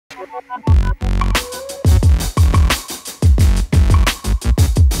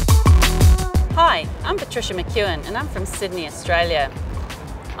Hi, I'm Patricia McEwen and I'm from Sydney, Australia.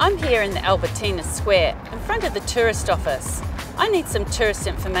 I'm here in the Albertina Square in front of the tourist office. I need some tourist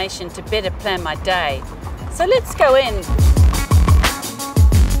information to better plan my day. So let's go in.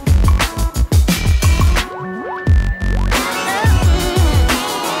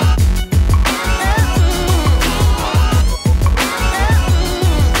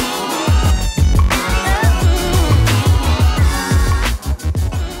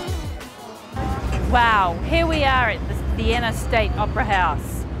 Wow, here we are at the Vienna State Opera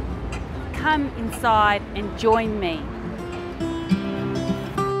House. Come inside and join me.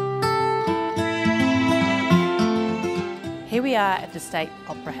 Here we are at the State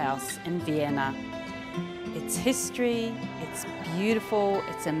Opera House in Vienna. It's history, it's beautiful,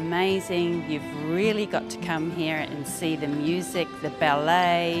 it's amazing. You've really got to come here and see the music, the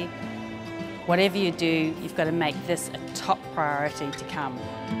ballet. Whatever you do, you've got to make this a top priority to come.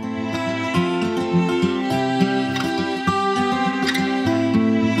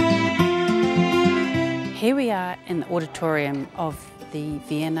 Here we are in the auditorium of the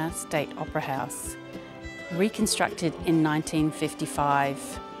Vienna State Opera House, reconstructed in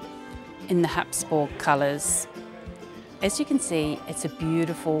 1955 in the Habsburg colours. As you can see, it's a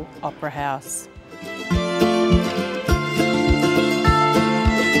beautiful opera house.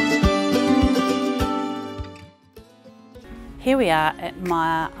 Here we are at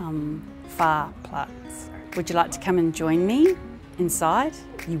my Fahrplatz. Would you like to come and join me inside?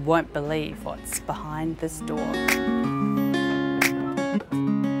 You won't believe what's behind this door.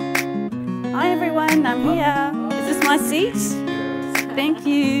 Hi everyone, I'm here. Is this my seat? Thank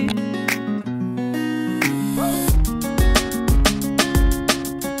you.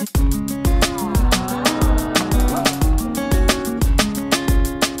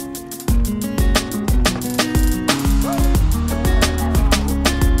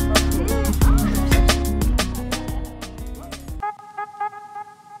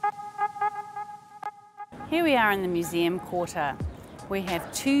 Here we are in the museum quarter. We have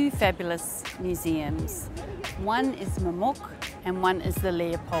two fabulous museums. One is Mamuk and one is the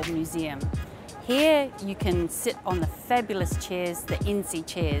Leopold Museum. Here you can sit on the fabulous chairs, the NC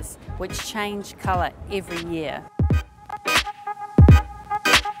chairs, which change colour every year.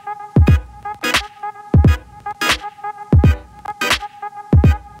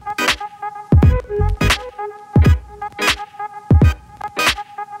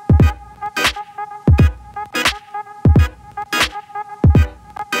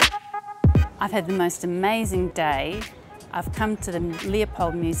 I've had the most amazing day. I've come to the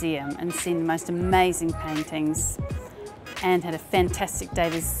Leopold Museum and seen the most amazing paintings and had a fantastic day.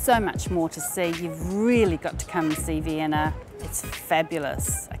 There's so much more to see. You've really got to come and see Vienna. It's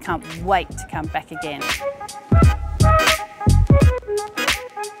fabulous. I can't wait to come back again.